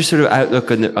 What's your sort of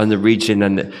outlook on the region?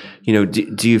 And,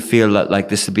 do you feel that like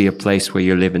this will be a place where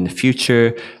you'll live in the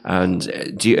future? And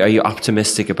are you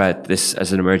optimistic about this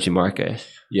as an emerging market?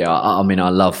 Yeah, I mean, I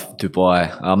love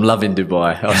Dubai. I'm loving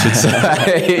Dubai, I should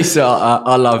say. So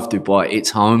I love Dubai.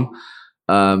 It's home.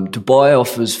 Dubai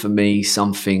offers for me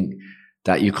something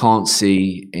that you can't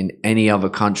see in any other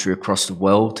country across the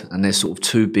world. And there's sort of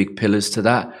 2 big pillars to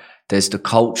that. There's the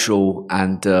cultural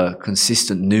and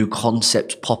consistent new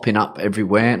concepts popping up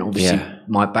everywhere. And obviously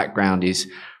my background is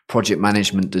project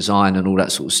management, design and all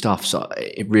that sort of stuff. So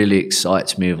it really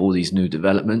excites me of all these new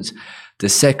developments. The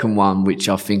second one, which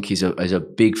I think is a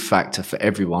big factor for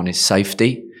everyone, is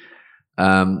safety.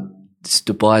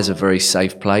 Dubai is a very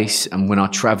safe place, and when I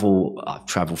travel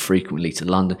frequently to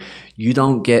London. You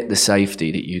don't get the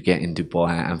safety that you get in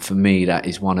Dubai, and for me, that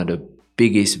is one of the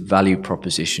biggest value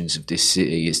propositions of this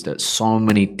city, is that so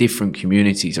many different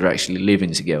communities are actually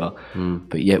living together,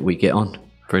 but yet we get on.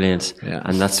 Brilliant. Yeah.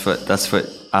 And that's what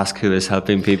Ask Who is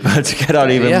helping people to get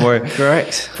on even more.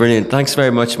 Correct. Brilliant. Thanks very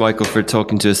much, Michael, for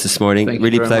talking to us this morning. Thank you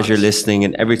really very pleasure much. listening.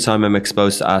 And every time I'm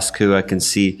exposed to Ask Who, I can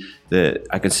see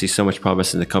so much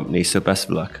promise in the company. So best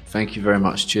of luck. Thank you very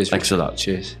much. Cheers. Thanks Richard. a lot.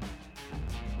 Cheers.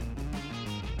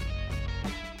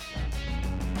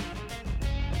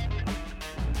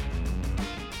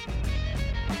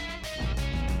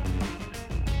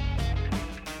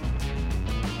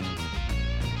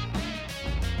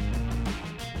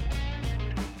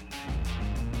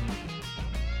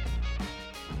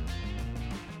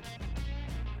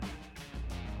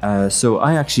 So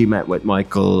I actually met with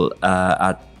Michael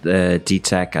at the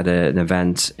DTech at an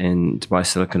event in Dubai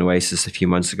Silicon Oasis a few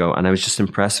months ago, and I was just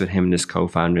impressed with him and his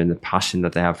co-founder and the passion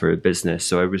that they have for a business.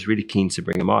 So I was really keen to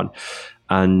bring him on,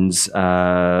 and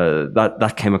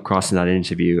that came across in that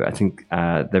interview. I think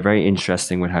they're very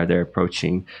interesting with how they're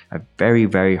approaching a very,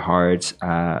 very hard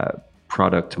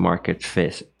product market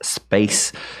fit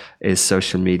space is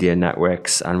social media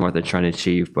networks and what they're trying to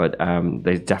achieve, but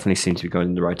they definitely seem to be going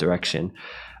in the right direction.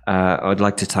 I'd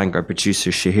like to thank our producer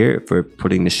Shahir for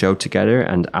putting the show together,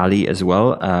 and Ali as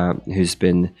well, who's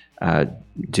been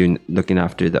looking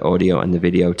after the audio and the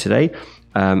video today.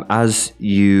 As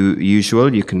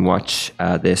usual, you can watch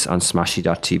this on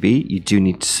smashy.tv. You do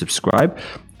need to subscribe.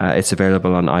 It's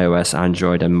available on iOS,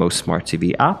 Android, and most smart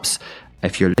TV apps.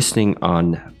 If you're listening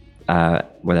on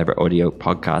whatever audio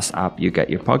podcast app you get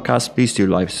your podcast, please do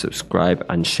like, subscribe,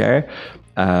 and share.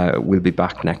 We'll be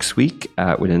back next week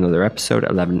with another episode,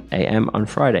 11 a.m. on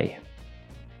Friday.